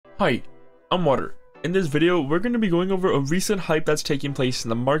Hi, I'm Water. In this video, we're going to be going over a recent hype that's taking place in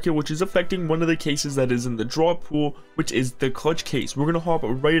the market, which is affecting one of the cases that is in the drop pool, which is the clutch case. We're going to hop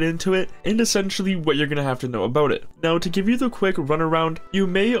right into it and essentially what you're going to have to know about it. Now, to give you the quick runaround, you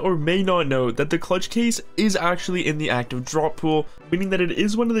may or may not know that the clutch case is actually in the active drop pool, meaning that it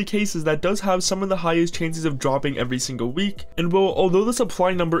is one of the cases that does have some of the highest chances of dropping every single week. And well, although the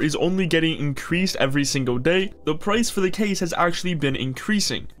supply number is only getting increased every single day, the price for the case has actually been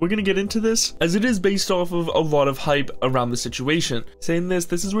increasing. We're going to get into this as it is based off of a lot of hype around the situation. Saying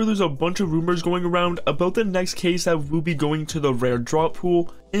this is where there's a bunch of rumors going around about the next case that will be going to the rare drop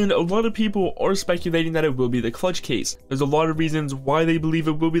pool, and a lot of people are speculating that it will be the clutch case. There's a lot of reasons why they believe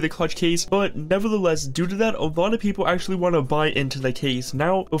it will be the clutch case, but nevertheless, due to that, a lot of people actually want to buy into the case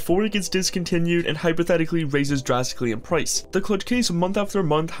now before it gets discontinued and hypothetically raises drastically in price. The clutch case month after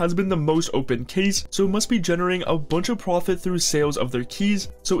month has been the most open case, so it must be generating a bunch of profit through sales of their keys.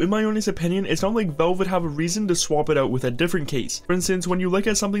 So in my honest opinion, it's not like Valve would have a reason to swap it out with a different case. For instance, when you look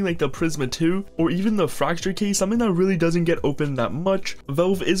at something like the Prisma 2 or even the Fracture case, something that really doesn't get opened that much,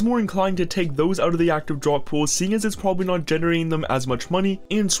 Valve is more inclined to take those out of the active drop pool, seeing as it's probably not generating them as much money,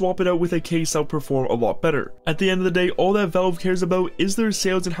 and swap it out with a case that'll perform a lot better. At the end of the day, all that Valve cares about is their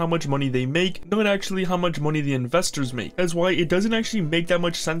sales and how much money they make, not actually how much money the investors make. That's why it doesn't actually make that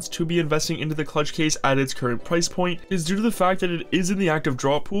much sense to be investing into the clutch case at its current price point, is due to the fact that it is in the active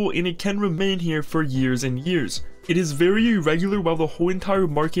drop pool and it can remain here for years and years. It is very irregular while the whole entire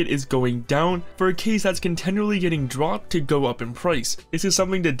market is going down for a case that's continually getting dropped to go up in price. This is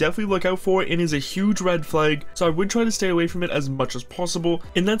something to definitely look out for and is a huge red flag, so I would try to stay away from it as much as possible.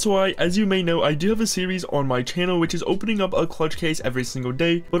 And that's why, as you may know, I do have a series on my channel which is opening up a clutch case every single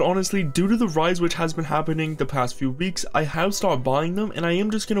day, but honestly, due to the rise which has been happening the past few weeks, I have stopped buying them and I am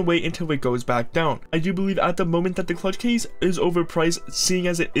just gonna wait until it goes back down. I do believe at the moment that the clutch case is overpriced, seeing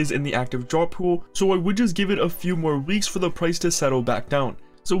as it is in the active drop pool, so I would just give it a few more weeks for the price to settle back down.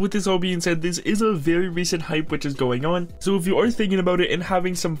 So with this all being said, this is a very recent hype which is going on, so if you are thinking about it and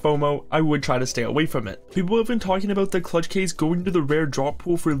having some FOMO, I would try to stay away from it. People have been talking about the clutch case going to the rare drop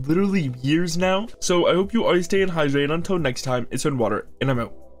pool for literally years now, so I hope you are staying hydrated. Until next time, it's been Water, and I'm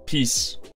out. Peace.